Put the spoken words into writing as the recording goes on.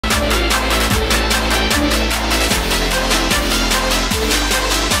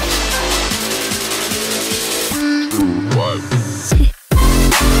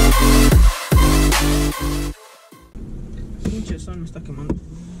me está quemando.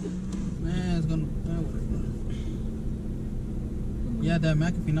 Man, it's gonna... Yeah, that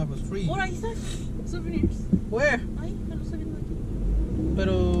McAfee knob was free. Por ahí está. Souvenirs. Where? Ahí, me lo estoy viendo aquí.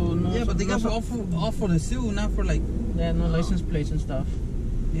 Pero no... Yeah, but they got all for the zoo, not for like... Yeah, no license plates and stuff.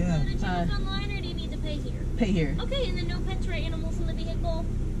 Yeah. Do you book online or do you need to pay here? Pay here. Okay, and then no pets or animals in the vehicle.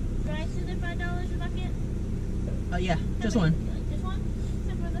 Drive through the $5 a bucket. Yeah, just one. Just one?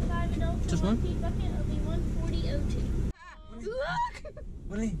 So for the 5 adults Just and one? feed bucket, it'll be $140.02. Look!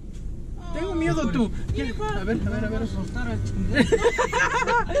 Really? Tengo miedo tú. A ver.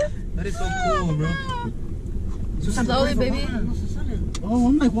 That is so cool, bro. Slowly, baby. Oh,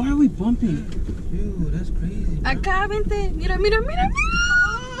 I'm like, why are we bumping? Dude, that's crazy. Bro. Acá, vente. Mira.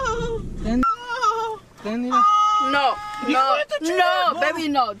 Then, mira. No, baby,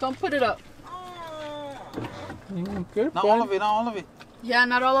 no. Don't put it up. Not all of it. Yeah,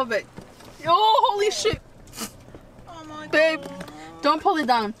 not all of it. Oh, holy shit. Oh my God. Babe, don't pull it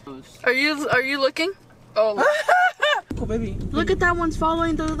down. Are you looking? Oh. Cool, baby. Look at that one's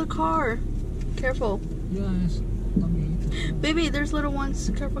following the car. Careful. Yes. Baby, there's little ones.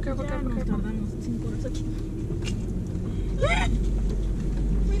 Careful.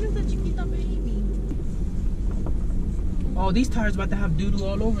 Oh, these tires about to have doo-doo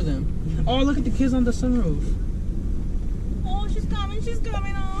all over them. Oh, look at the kids on the sunroof. Oh, she's coming.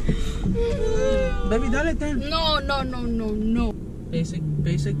 Oh. Baby, dale then. No.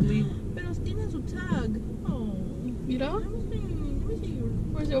 Basically. Pero tiene su tag. Oh. Mira.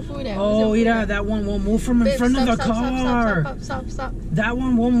 Where's your food at? Oh, mira, that one won't move from in front of the car. Stop. That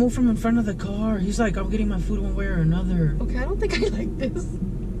one won't move from in front of the car. He's like, I'm getting my food one way or another. Okay, I don't think I like this.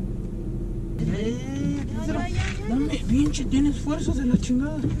 Dame, pinche, tienes fuerzas de la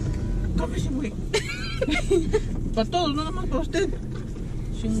chingada. Tómese, güey. Para todos, no nomás para usted.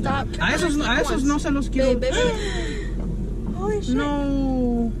 Stop. A esos no se los quiero. Baby. Holy shit.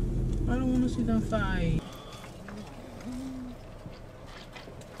 No. I don't want to see them fight.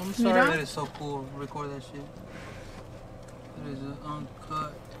 I'm sorry. Mira. That is so cool. Record that shit. That is an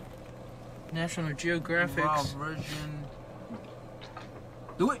uncut. National Geographic. Raw version.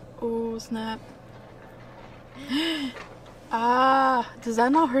 Do it. Oh, snap. Does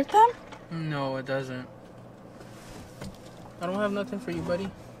that not hurt them? No, it doesn't. I don't have nothing for you, buddy.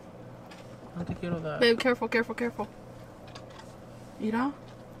 No te quiero dar. Babe, careful. You know?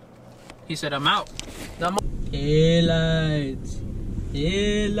 He said, I'm out. Headlights. Holy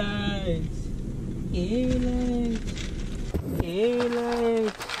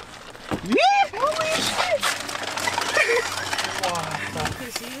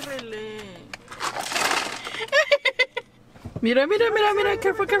shit! Mira.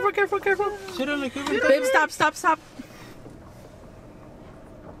 Careful. Babe, stop.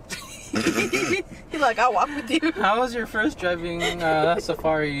 He's like, I'll walk with you. How was your first driving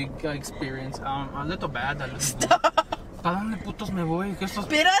safari experience? A little bad. Stop. ¿Para dónde putos me voy? ¿Qué estos?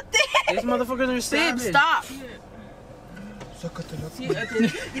 Espérate. These motherfuckers are Babe, savage. stop. Sácatela.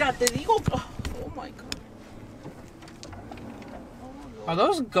 Mira, te digo. Oh my God. Are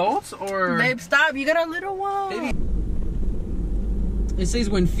those goats or? Babe, stop. You got a little one. Baby. It says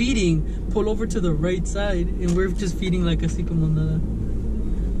when feeding, pull over to the right side, and we're just feeding like así como nada.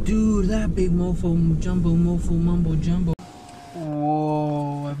 Dude, that big mofo, mumbo jumbo.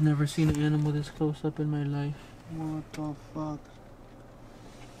 Whoa, I've never seen an animal this close up in my life. What the fuck?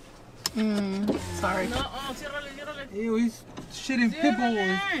 Sorry. No, ciérrale. Ew, he's shitting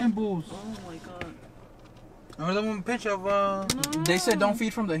pimples. Oh my God. I was having a picture of They said don't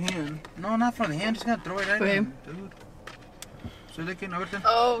feed from the hand. No, not from the hand, just gotta throw it right Babe. in, dude. So they can everything.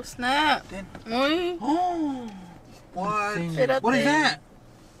 Oh, snap. Then. Muy. Oh, what? Espérate. What is that?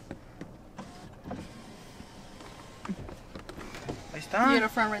 Ahí You está. get a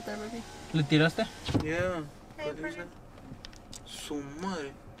friend right there, baby. ¿Le tiraste? Yeah. Hey, What is that? Su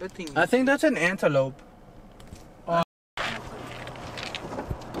madre. That thing. I think that's an antelope.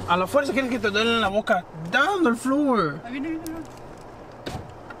 A la fuerza quieres que te duele en la boca. Down the floor.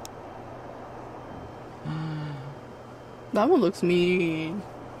 That one looks mean.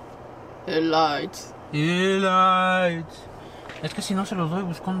 Headlights. Headlights. Es que si no se los doy,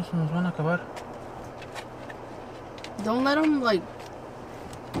 pues cuando se nos van a acabar. Don't let them, like,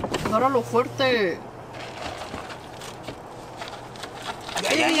 agarra lo fuerte.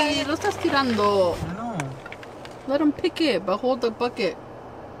 Baby, lo estás tirando. No. Let them pick it, but hold the bucket.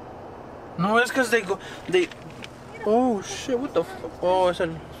 No, es que they oh shit, what the fuck? Oh, es el...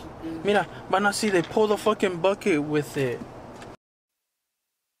 Mira, van así, they pull the fucking bucket with it.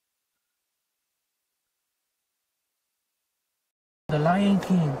 The Lion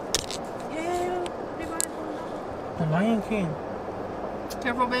King. Yeah. The Lion King.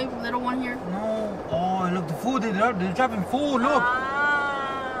 Careful, babe. Little one here. No. Oh, look, the food. They're dropping food. Look.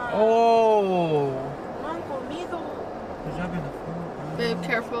 Oh. They're dropping the food. Babe,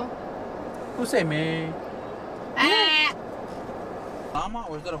 careful. Who say me? Ah! Llama,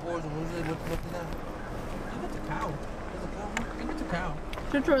 or is that a horse? What is that? I got the cow. There's a cow. I got the cow.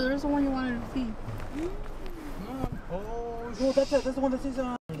 THRU, there's the one you wanted to feed. No. Oh, that's it. That's the one that says.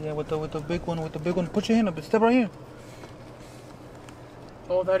 Yeah, with the big one. With the big one. Put your hand up. Step right here.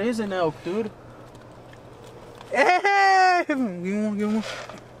 Oh, that is an elk, dude. Hey! Give me one.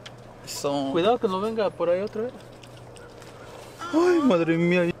 So. Cuidado que no venga por ahí otra vez. Ay, madre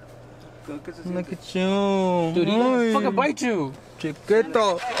mía. Look at you. Dude, he fucking bite you.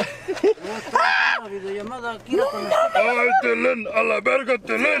 Chiquito. Ay, Telén, a la verga,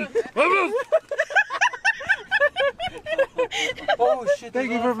 Telén. Vámonos. Oh shit.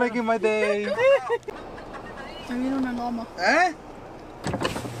 Thank you for making my day. Había una llama. ¿Eh?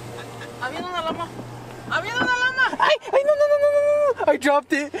 Había una llama. Había una llama. Ay, no. I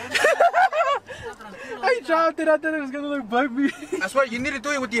dropped it. I dropped it. I thought it was gonna like bite me. That's why you need to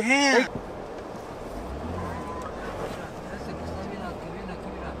do it with your hand.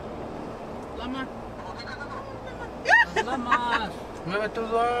 Llama. Las lamas. Mueve tu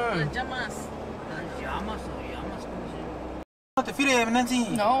arm. Llamas. Las llamas o llamas, ¿cómo se llama? No te fires, Nancy.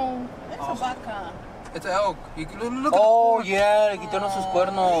 No. Esa vaca. It's an elk. Look oh, yeah, le quitaron sus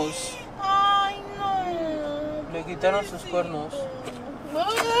cuernos. Ay, no. Le quitaron sus cuernos.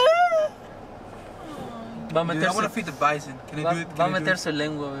 Va a Dude, I want to feed the bison. Can I do it? Va a meter su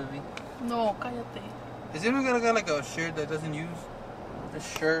lengua, baby. No, cállate. Is anyone gonna get like a shirt that doesn't use? A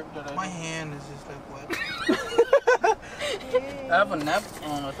shirt that my hand is just like wet. I have a napkin.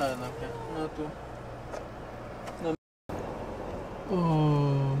 Oh, no, it's not a napkin. No, too. No.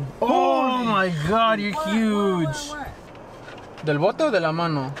 Oh my god, you're huge. ¿Del bote o de la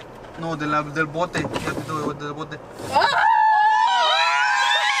mano? No, del bote. Del bote.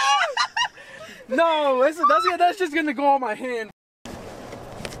 No, that's just gonna go on my hand.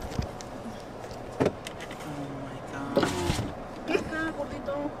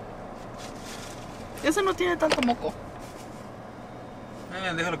 Ese no tiene tanto moco.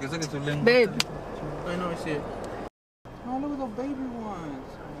 Déjalo que saque su lengua. Babe. I know, I see it. Oh, look at the baby ones.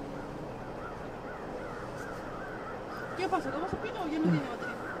 ¿Qué pasa? ¿Cómo se pino o ya no tiene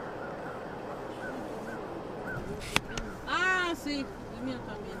batería? Ah, sí. El mío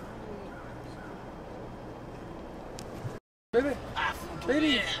también.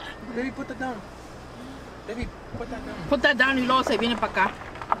 Baby, put that down. Baby, put that down. Put that down y luego se viene para acá.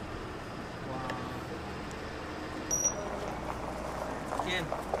 ¿Quién?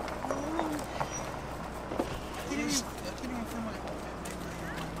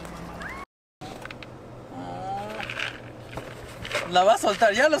 La vas a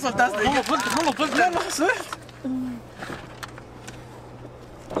soltar, ya la soltaste. No lo sueltes.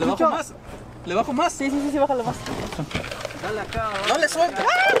 ¿Le bajo más? ¿Le bajo más? Sí, bájale más. Dale acá. No le sueltes.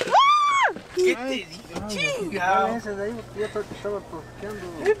 ¿Qué te digo? Chinga.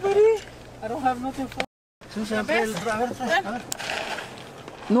 Hey, buddy. I don't have nothing for... A ver.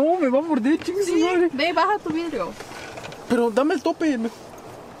 No, me va a morder, chinga su madre. Ve, baja tu vidrio. Pero dame el tope.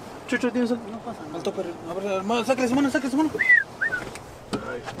 Chucho, tienes el... No pasa nada. Al tope. A ver, hermano, sáquale su mano.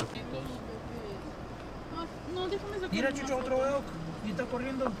 No, déjame sacar. Mira, Chucho, otro elk. Y está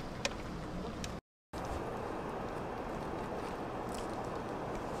corriendo.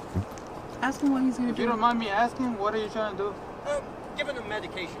 Ask him what he's gonna If you do. don't mind me asking, what are you trying to do? Giving them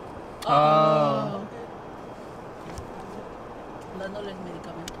medication. Dándoles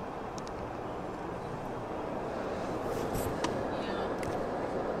medicamento.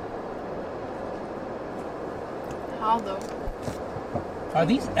 How though? Are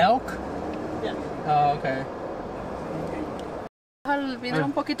these elk? Yeah. Oh, okay. Baja el vidrio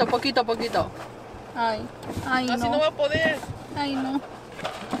un poquito. Ay, no. Así no va a poder. Ay, no.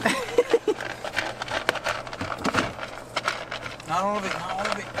 Not all of it.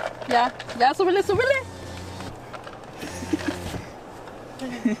 Ya, súbele.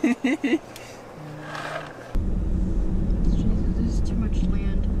 Jesus, this is too much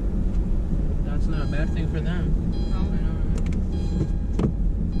land. That's not a bad thing for them.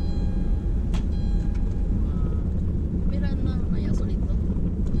 Mira, no, allá solito.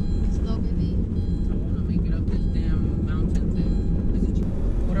 Slow, baby. I want to make it up this damn mountain thing.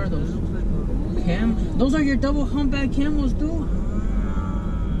 What are those? Those are your double humpback camels, dude.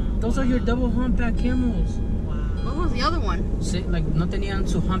 Those are your double humpback camels. What was the other one? Sí, like, no tenían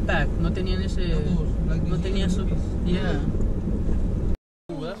su humpback. No tenían ese... No tenían su... Yeah.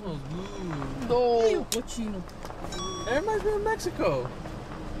 Ooh, that smells good. Oh, cochino. It reminds me of Mexico.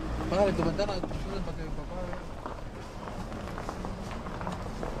 Bájale tu ventana para que papá vea.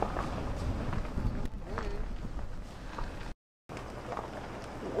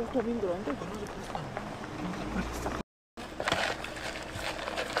 Está bien grande.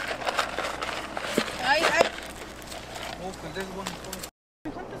 Ay, ay. Oh, pues there's one.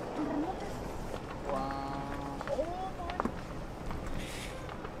 ¿Cuántos terremotos? Wow. Oh, my.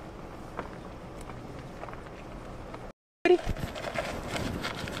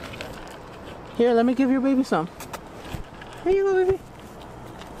 Here, let me give your baby some. Here you go, baby.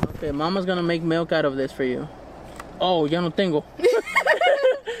 Okay, Mama's gonna make milk out of this for you. Oh, ya no tengo.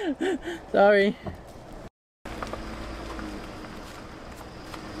 Sorry.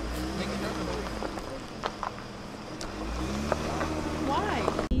 Why?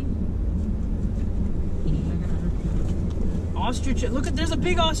 Ostrich. Look at, there's a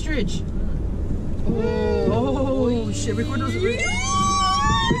big ostrich. Oh shit! Record those.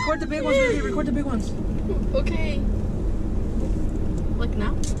 Record the big ones, baby. Record the big ones. Okay. Like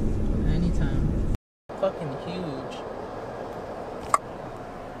now? Anytime. Fucking huge.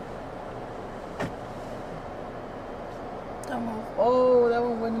 Don't move. Oh, that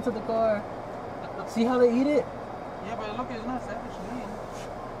one went into the car. See how they eat it? Yeah, but look, it's not savage meat.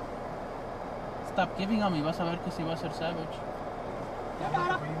 Stop giving on me. Vas a ver que si va a ser savage.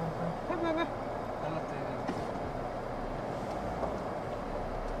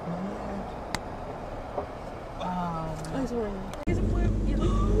 Ay, sorry.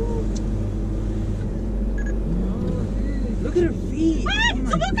 Look at her feet. Oh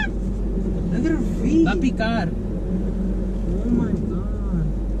my. Look at her feet. Va a picar. Oh my god.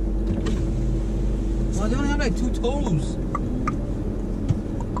 Wow, they only have like 2 toes.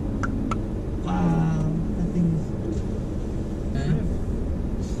 Wow, that thing is.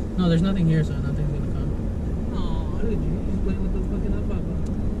 No, there's nothing here, so nothing's gonna come. No, look, he's playing with the fucking alpaca.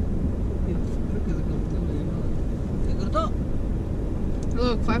 Look at the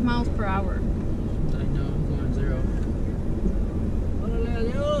Look, 5 miles per hour. I know, I'm going 0. Órale,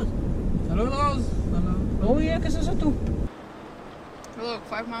 adiós. Saludos. Oh yeah, ¿qué es eso tú? Look,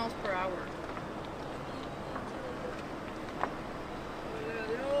 5 miles per hour.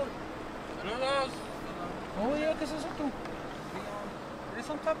 Oh yeah, ¿qué es eso tú? There's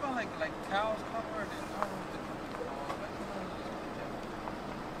some type of like cows covered in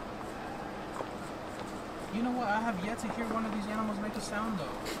You know what? I have yet to hear one of these animals make a sound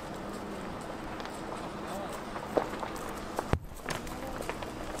though.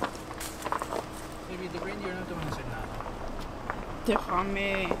 Maybe the reindeer no te van a hacer nada.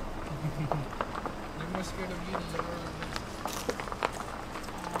 Déjame. They're more scared of you than they were of me.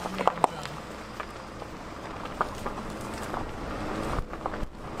 Oh, I'm making a jump.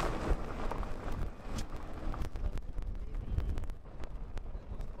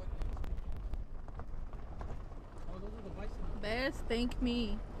 Best, thank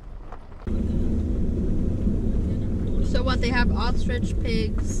me. So what, they have ostrich,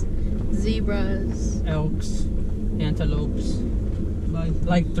 pigs, zebras. Elks, antelopes,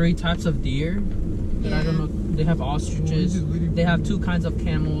 like 3 types of deer. But I don't know. They have ostriches. They have 2 kinds of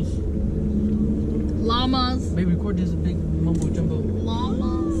camels. Llamas. Baby, record this big mumbo jumbo.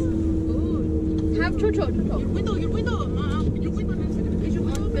 Llamas. Ooh. Have Chocho. Your window. Is your window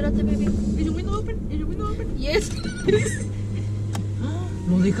Espérate, baby. Is your window open? Is your window open? Yes.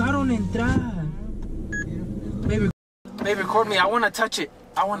 Lo dejaron entrar. Babe, record me. I want to touch it.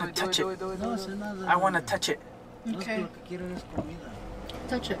 I want to touch it. No, hace nada. I want to touch it. Okay. Lo que quieren es comida.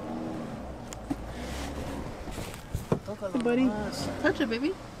 Touch it. Tócalo Hey, buddy. más. Touch it,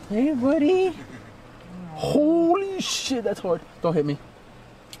 baby. Hey, buddy. Holy shit, that's hard. Don't hit me.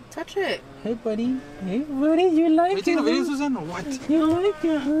 Touch it. Hey, buddy. Hey, buddy. You like Wait, it? take a video, huh? Susan, or what? You like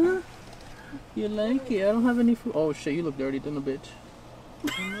it, huh? You like it? I don't have any food. Oh, shit. You look dirty, then a bitch.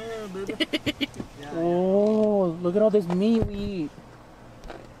 Come here, baby. Oh, look at all this meat we eat.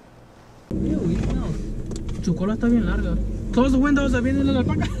 Ew, he smells. Su cola está bien larga. Close the windows, ahí viene la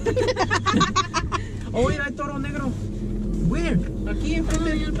alpaca. Oh, mira, hay toro negro. Where? Aquí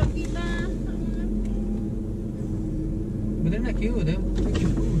enfrente. Ay, alpaquita. But they're not cute. They're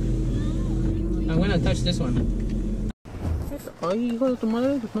freaking food. I'm gonna touch this one. Ay, hijo de tu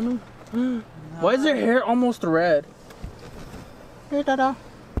madre, tu mano. Why is their hair almost red? Hey, Dada.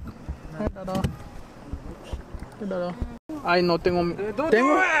 Hey, Dada. Hey, Dada. Ay, no, tengo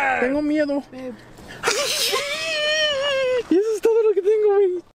miedo. Babe. Y eso es todo lo que tengo,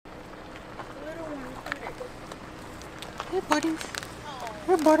 güey. Hey, buddy.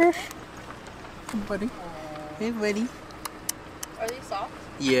 Hey, buddy. Hey, buddy. Hey, buddy. Are they soft?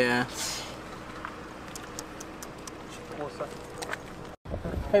 Yeah. esposa.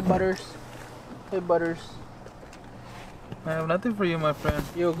 Hey, Butters. Hey, Butters. I have nothing for you, my friend.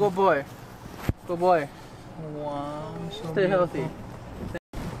 Yo, good boy. Good boy. Wow, so Stay healthy.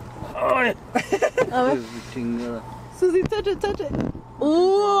 Ay. A ver. Chingada. Susie, touch it, touch it.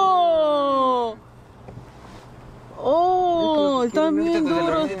 ¡Oh! ¡Oh! Están bien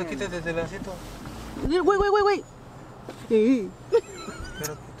duros. Quítate el lacito. Wait. Sí.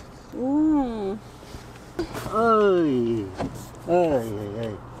 Ay.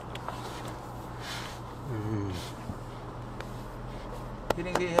 Ay.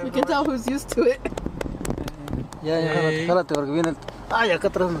 You can tell who's used to it. Ya, jálate porque viene. Ay, acá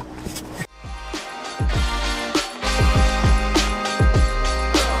atrás no.